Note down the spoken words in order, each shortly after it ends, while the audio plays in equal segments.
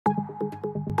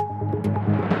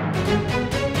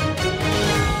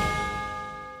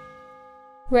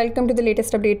Welcome to the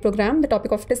latest update program. The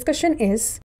topic of discussion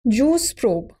is JUICE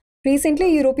probe.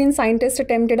 Recently, European scientists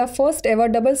attempted a first ever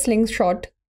double slingshot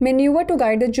maneuver to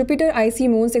guide the Jupiter Icy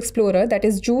Moons Explorer, that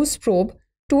is JUICE probe,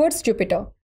 towards Jupiter.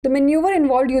 The maneuver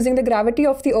involved using the gravity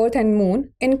of the Earth and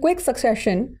Moon in quick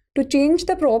succession to change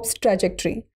the probe's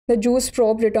trajectory. The JUICE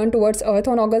probe returned towards Earth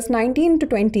on August 19 to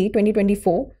 20,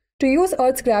 2024 to use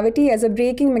Earth's gravity as a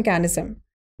braking mechanism.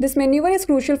 This maneuver is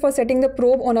crucial for setting the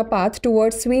probe on a path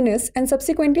towards Venus and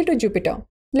subsequently to Jupiter.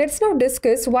 Let's now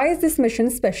discuss why is this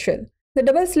mission special. The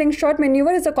double slingshot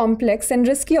maneuver is a complex and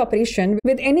risky operation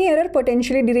with any error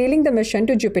potentially derailing the mission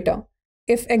to Jupiter.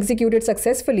 If executed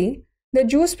successfully, the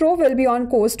JUICE probe will be on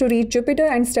course to reach Jupiter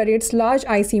and study its large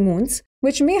icy moons,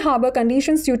 which may harbor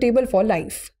conditions suitable for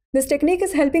life. This technique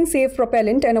is helping save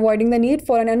propellant and avoiding the need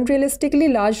for an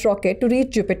unrealistically large rocket to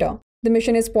reach Jupiter. The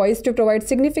mission is poised to provide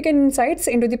significant insights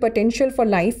into the potential for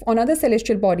life on other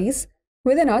celestial bodies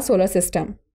within our solar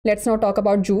system. Let's now talk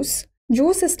about JUICE.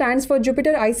 JUICE stands for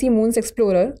Jupiter Icy Moons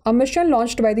Explorer, a mission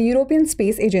launched by the European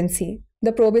Space Agency.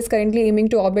 The probe is currently aiming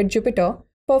to orbit Jupiter,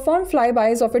 perform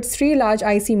flybys of its three large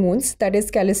icy moons, that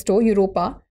is Callisto,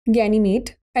 Europa,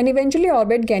 Ganymede, and eventually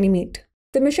orbit Ganymede.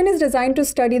 The mission is designed to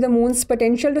study the moon's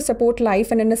potential to support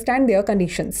life and understand their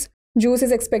conditions. JUICE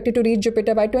is expected to reach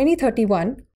Jupiter by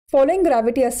 2031, following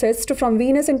gravity assist from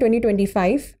Venus in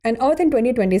 2025 and Earth in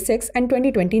 2026 and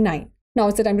 2029. Now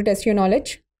is the time to test your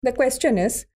knowledge. The question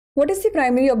is, what is the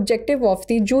primary objective of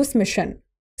the JUICE mission?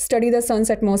 Study the Sun's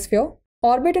atmosphere,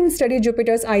 orbit and study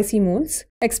Jupiter's icy moons,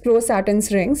 explore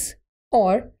Saturn's rings,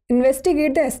 or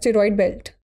investigate the asteroid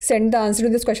belt? Send the answer to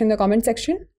this question in the comment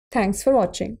section. Thanks for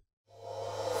watching.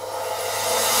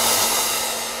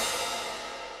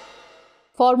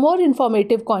 For more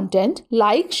informative content,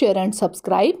 like, share and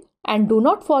subscribe, and do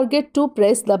not forget to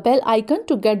press the bell icon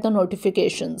to get the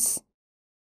notifications.